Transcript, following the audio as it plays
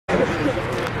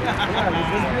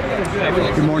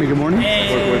Good morning, good morning.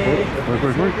 Hey. Work.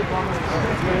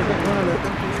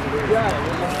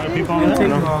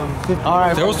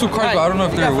 Alright. There was 2 cars, but I don't know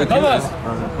if they were with you guys.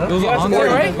 It was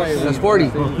 100, right? That's 40.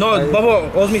 No,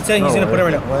 Bubba owes me 10. He's gonna put it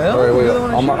right now. Alright, wait.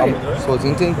 So it's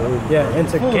intake? Yeah,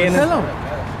 into K.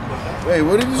 Hey,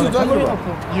 what did you talk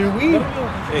about? Your weed?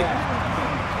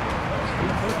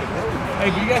 Hey,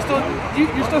 but you guys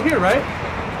you're still here, right?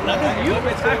 You?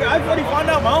 I've already found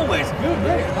out my own ways.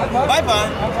 Bye, Bob.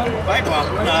 Bye, Bob.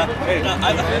 Hey,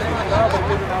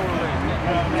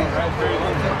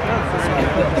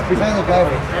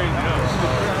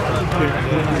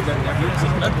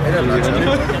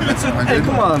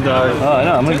 come on, dog. Oh, I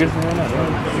know. I'm gonna get it from right now.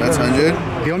 That's 100.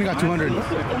 He only got 200.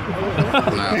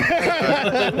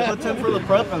 Put 10 for the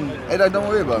prep and. Hey, dog, don't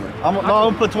worry about me. I'm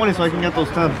gonna put 20 so I can get those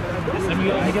 10.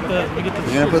 You're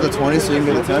gonna put the 20 so you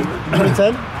can get the 10?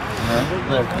 10?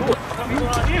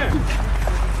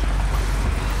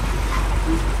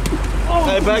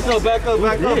 Hey, back up. Hey,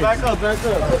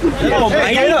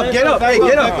 get up. Hey,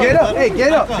 get up. Hey,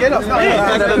 get up. Let him get up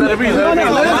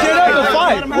and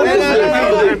fight.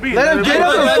 Let him get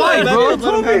up and fight, bro.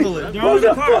 Who's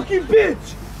a fucking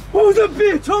bitch? Who's a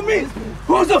bitch, homie?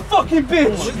 Who's a fucking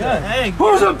bitch?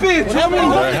 Who's a bitch,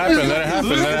 homie? Let it happen.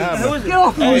 Get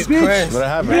off of me, bitch. Let it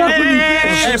happen.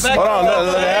 Hold on,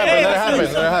 let it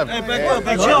happen. Hey, back up.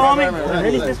 Chill, homie.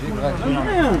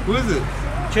 Who is it?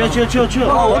 Chill.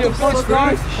 Oh, what the fuck,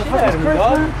 guys? What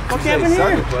happened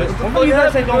here? You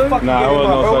guys say don't fucking Nah, it was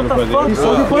no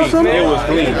sucker punch. It was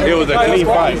clean. It was a clean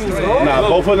fight. Nah,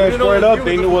 both of them squared up.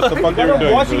 They knew what the fuck they were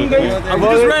doing. I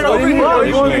just ran over here.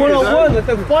 You're going 1-on-1. Let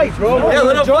them fight, bro. Yeah,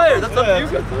 let them fight. That's up to you.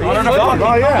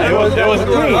 Oh yeah, it was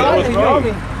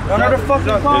clean. Another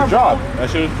fucking car. His job. That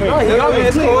shit was clean. He got me.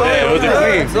 It's cool. Yeah, it was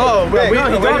clean.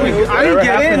 I didn't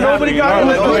get in. Nobody got in.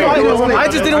 I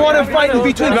just didn't want to fight in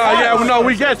between. No,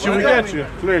 we get you.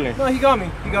 Clearly. No, he got me.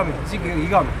 He got me.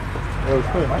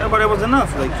 Yeah, but it was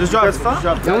enough. Like, just drop it.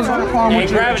 Hey,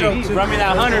 Gravity, run me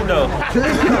that 100 though.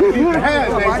 He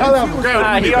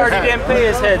already didn't pay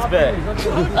his heads back.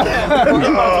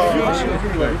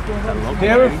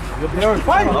 They were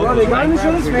fighting, bro. They got in each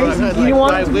other's face. He didn't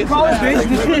want to be called a bitch.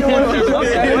 This didn't want to be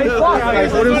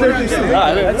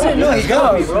That's it. No, he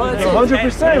got me, bro.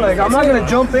 100%. Like, I'm not gonna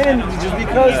jump in just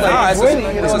because like he's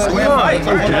winning. It's a square fight.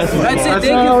 That's it. Thank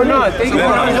you for not. Thank you for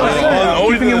not.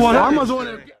 Keeping it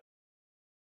 100.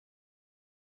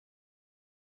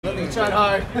 He tried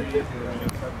hard.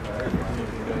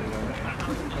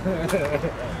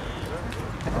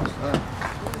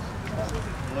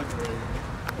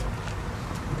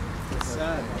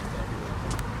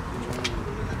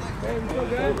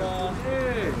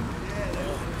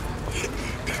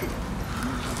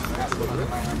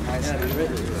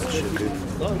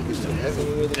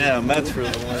 Yeah, Mets for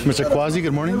the one. Mr. Quasi,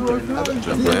 good morning.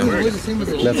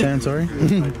 Left hand, sorry.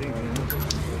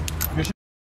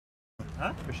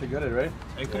 Huh? You should get it, right?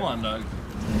 Hey, come on, dog.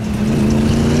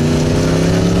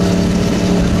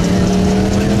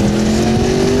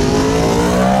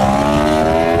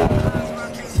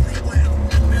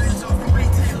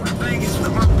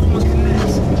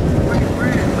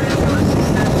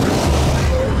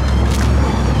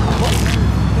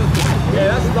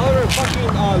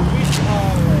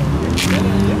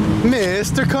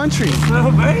 Mr. Country.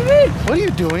 Oh, baby. What are you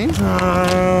doing?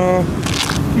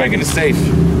 Making it safe.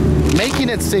 Making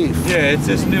it safe. Yeah, it's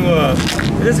this new,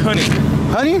 it is honey.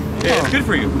 Honey? Yeah, it's good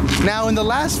for you. Now, in the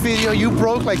last video, you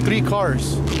broke like 3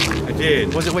 cars. I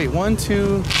did. Was it, wait, 1,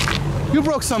 2? You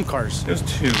broke some cars. It was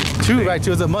 2. 2, right? 2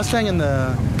 was the Mustang and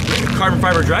the carbon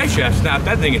fiber drive shaft snapped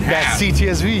that thing in half. That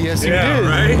CTSV, yes, you yeah, did.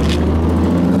 Right?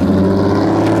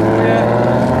 Yeah.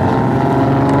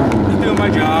 Just doing my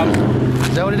job.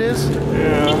 Is that what it is?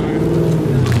 Yeah.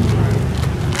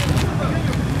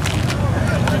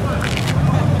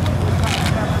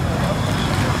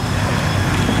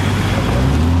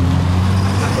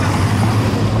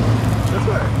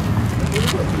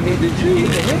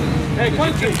 Hey,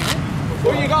 Quincy,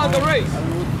 where you got in the race?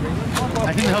 I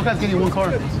think the Hellcat's getting 1 car.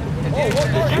 Oh, what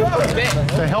did you?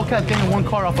 The Hellcat's getting 1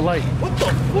 car off a light. What the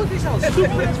fuck? This sounds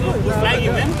stupid. Let's go. Nah,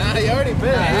 you already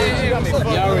bet. You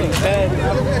already bet.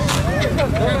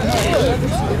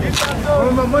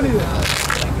 Where's my money then?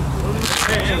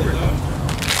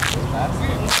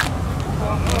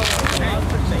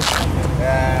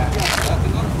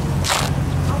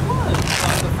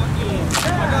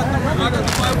 I got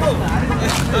the 5-0.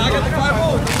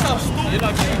 That's how stupid.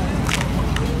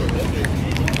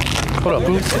 Hold up,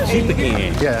 who's Cheap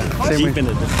again. Yeah, same Cheap in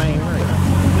the same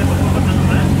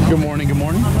rate. Good morning, good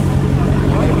morning.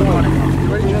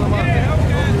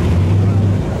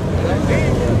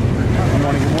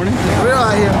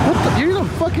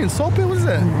 soap it? What is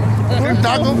that? King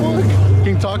Taco food?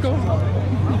 King Taco?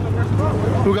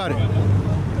 Who got it?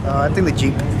 I think the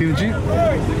Jeep. The Jeep?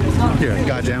 Here,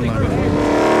 goddamn line.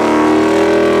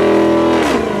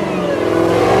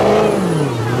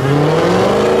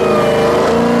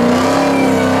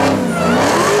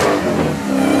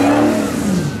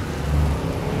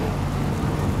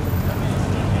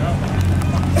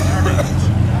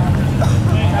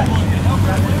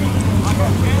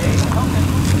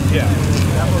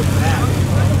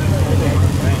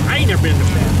 I ain't never been in the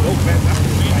back.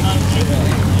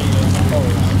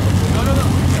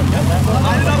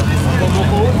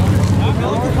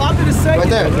 Right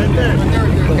there.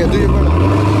 Okay, do your burnout.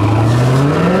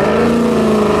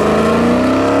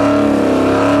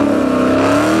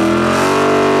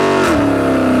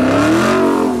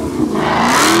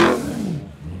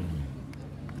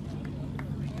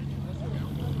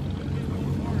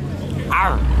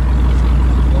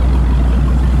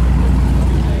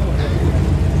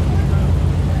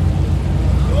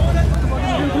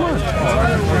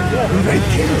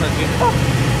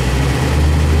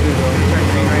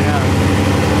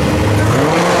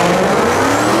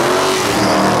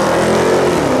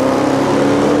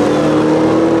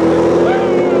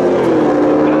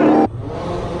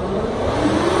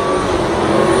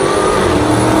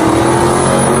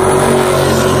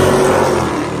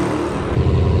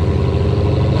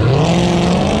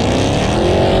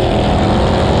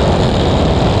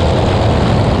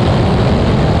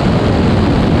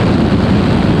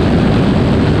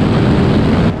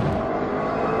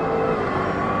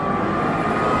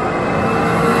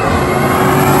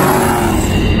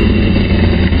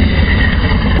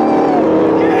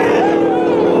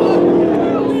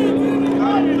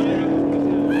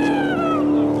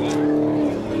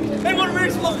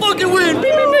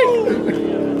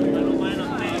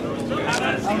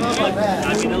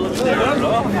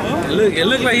 It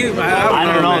looked like he. I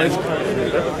don't know.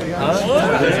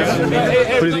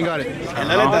 Who do you think got it?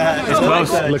 It's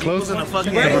close. Look close? Super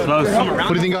close.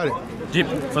 Who do you think got it? Jeep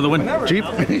for the win. Jeep?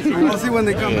 We'll see when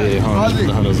they come.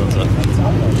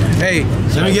 Hey,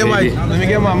 let me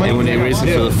get my money. And when they racing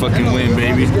for the fucking win,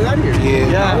 baby.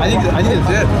 Yeah, I think it's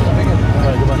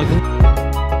it.